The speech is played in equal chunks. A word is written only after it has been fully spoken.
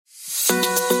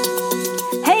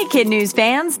Kid News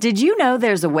fans, did you know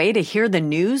there's a way to hear the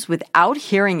news without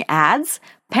hearing ads?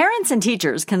 Parents and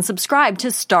teachers can subscribe to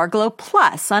Starglow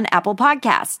Plus on Apple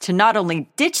Podcasts to not only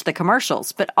ditch the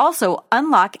commercials, but also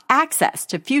unlock access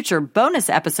to future bonus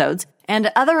episodes and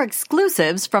other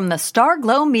exclusives from the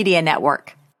Starglow Media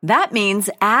Network. That means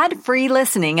ad-free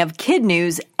listening of Kid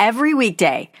News every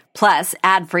weekday, plus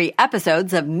ad-free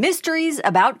episodes of Mysteries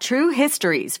About True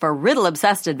Histories for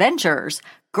riddle-obsessed adventurers,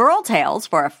 Girl Tales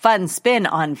for a fun spin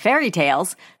on fairy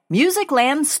tales,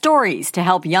 Musicland Stories to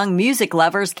help young music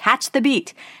lovers catch the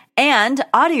beat, and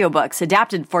audiobooks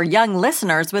adapted for young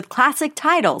listeners with classic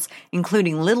titles,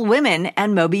 including Little Women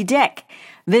and Moby Dick.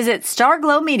 Visit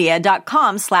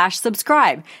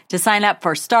starglowmedia.com/subscribe to sign up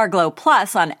for Starglow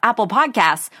Plus on Apple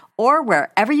Podcasts or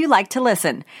wherever you like to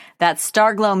listen. That's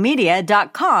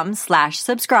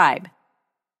starglowmedia.com/subscribe.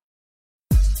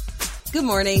 Good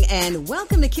morning and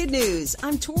welcome to Kid News.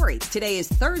 I'm Tori. Today is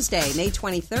Thursday, May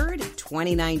 23rd,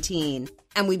 2019.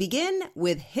 And we begin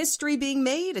with history being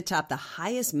made atop the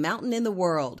highest mountain in the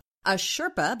world. A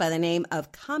Sherpa by the name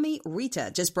of Kami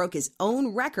Rita just broke his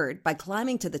own record by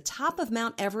climbing to the top of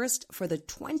Mount Everest for the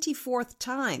 24th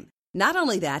time. Not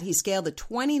only that, he scaled the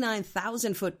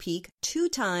 29,000-foot peak 2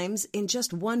 times in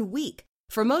just 1 week.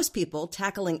 For most people,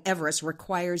 tackling Everest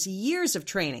requires years of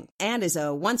training and is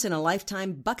a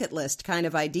once-in-a-lifetime bucket list kind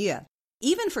of idea.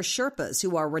 Even for Sherpas,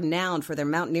 who are renowned for their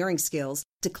mountaineering skills,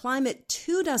 to climb it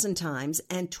 24 times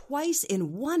and twice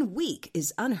in 1 week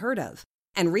is unheard of.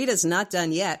 And Rita's not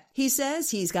done yet. He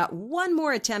says he's got one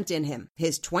more attempt in him,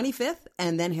 his 25th,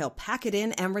 and then he'll pack it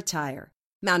in and retire.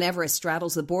 Mount Everest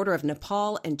straddles the border of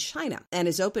Nepal and China and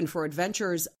is open for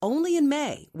adventurers only in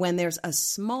May, when there's a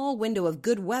small window of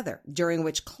good weather during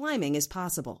which climbing is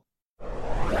possible.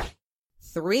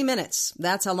 3 minutes.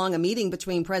 That's how long a meeting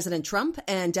between President Trump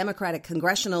and Democratic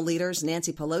congressional leaders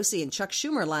Nancy Pelosi and Chuck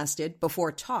Schumer lasted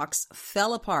before talks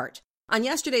fell apart. On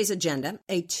yesterday's agenda,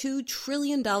 a $2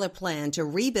 trillion plan to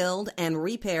rebuild and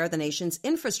repair the nation's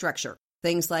infrastructure,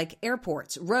 things like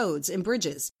airports, roads, and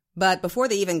bridges. But before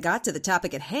they even got to the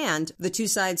topic at hand, the two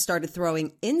sides started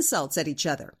throwing insults at each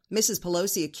other. Mrs.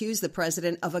 Pelosi accused the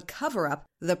president of a cover-up.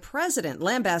 The president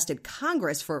lambasted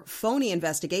Congress for phony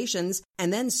investigations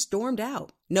and then stormed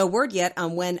out. No word yet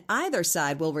on when either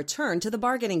side will return to the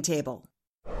bargaining table.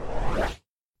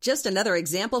 Just another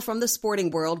example from the sporting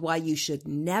world why you should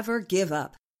never give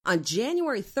up. On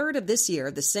January 3rd of this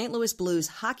year, the St. Louis Blues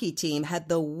hockey team had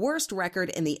the worst record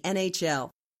in the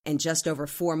NHL. In just over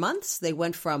 4 months, they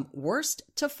went from worst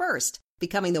to first,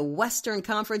 becoming the Western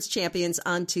Conference champions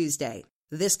on Tuesday.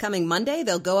 This coming Monday,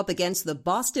 they'll go up against the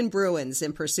Boston Bruins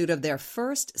in pursuit of their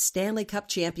first Stanley Cup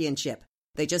championship.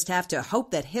 They just have to hope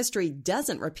that history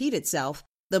doesn't repeat itself.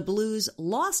 The Blues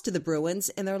lost to the Bruins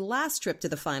in their last trip to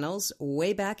the finals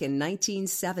way back in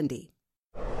 1970.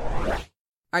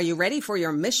 Are you ready for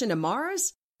your mission to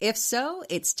Mars? If so,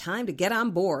 it's time to get on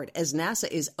board as NASA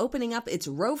is opening up its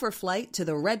rover flight to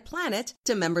the Red Planet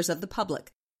to members of the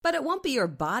public. But it won't be your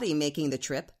body making the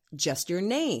trip, just your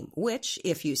name, which,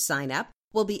 if you sign up,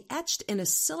 will be etched in a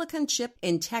silicon chip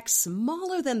in text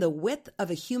smaller than the width of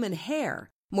a human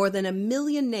hair. More than 1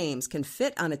 million names can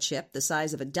fit on a chip the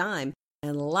size of a dime,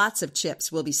 and lots of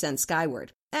chips will be sent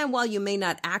skyward. And while you may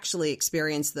not actually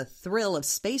experience the thrill of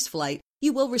spaceflight,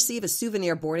 you will receive a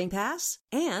souvenir boarding pass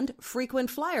and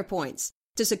frequent flyer points.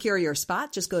 To secure your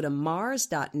spot, just go to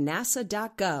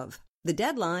mars.nasa.gov. The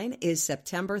deadline is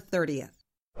September 30th.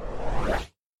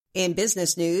 In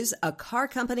business news, a car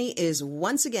company is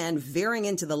once again veering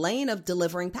into the lane of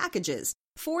delivering packages.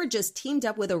 Ford just teamed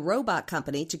up with a robot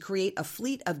company to create a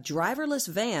fleet of driverless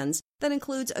vans that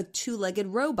includes a 2-legged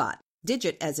robot.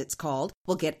 Digit, as it's called,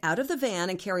 will get out of the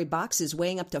van and carry boxes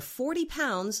weighing up to 40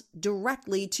 pounds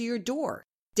directly to your door.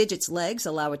 Digit's legs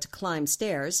allow it to climb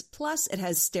stairs, plus it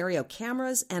has stereo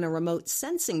cameras and a remote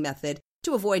sensing method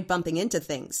to avoid bumping into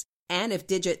things. And if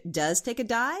Digit does take a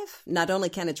dive, not only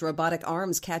can its robotic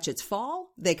arms catch its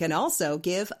fall, they can also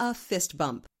give a fist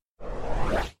bump.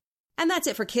 And that's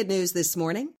it for Kid News this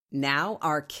morning. Now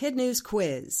our Kid News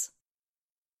quiz.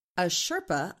 A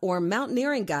Sherpa, or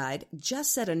mountaineering guide,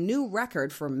 just set a new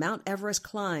record for Mount Everest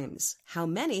climbs. How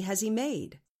many has he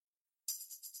made?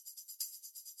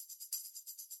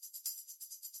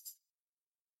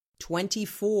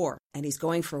 "24, and he's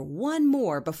going for one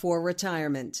more before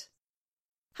retirement.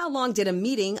 How long did a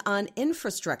meeting on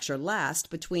infrastructure last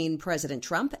between President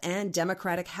Trump and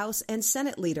Democratic House and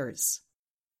Senate leaders?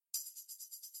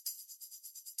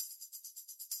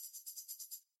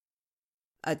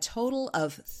 A total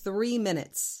of 3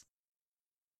 minutes.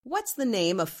 What's the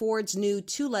name of Ford's new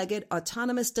 2-legged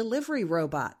autonomous delivery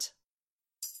robot?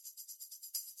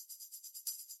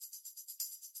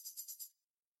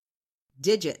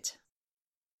 Digit.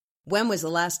 When was the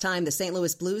last time the St.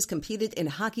 Louis Blues competed in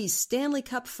hockey's Stanley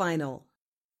Cup final?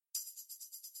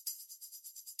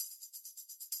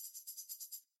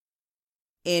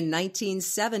 In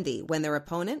 1970, when their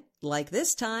opponent, like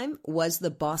this time, was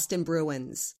the Boston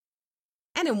Bruins.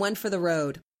 And in One for the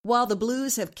Road, while the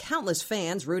Blues have countless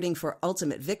fans rooting for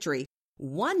ultimate victory,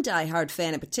 one diehard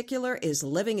fan in particular is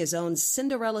living his own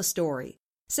Cinderella story.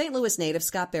 St. Louis native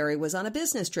Scott Berry was on a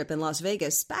business trip in Las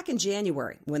Vegas back in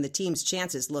January when the team's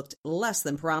chances looked less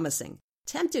than promising.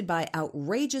 Tempted by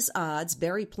outrageous odds,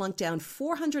 Berry plunked down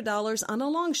 $400 on a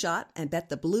long shot and bet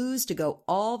the Blues to go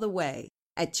all the way.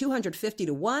 At 250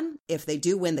 to 1, if they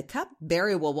do win the Cup,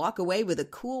 Berry will walk away with a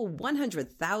cool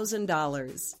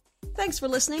 $100,000. Thanks for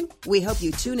listening. We hope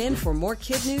you tune in for more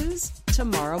kid news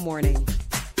tomorrow morning.